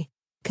industry,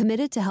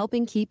 committed to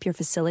helping keep your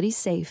facilities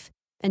safe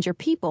and your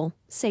people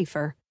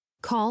safer.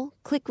 Call,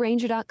 click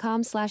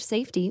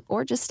Grainger.com/safety,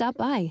 or just stop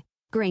by.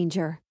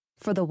 Grainger,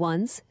 for the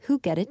ones who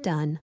get it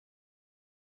done.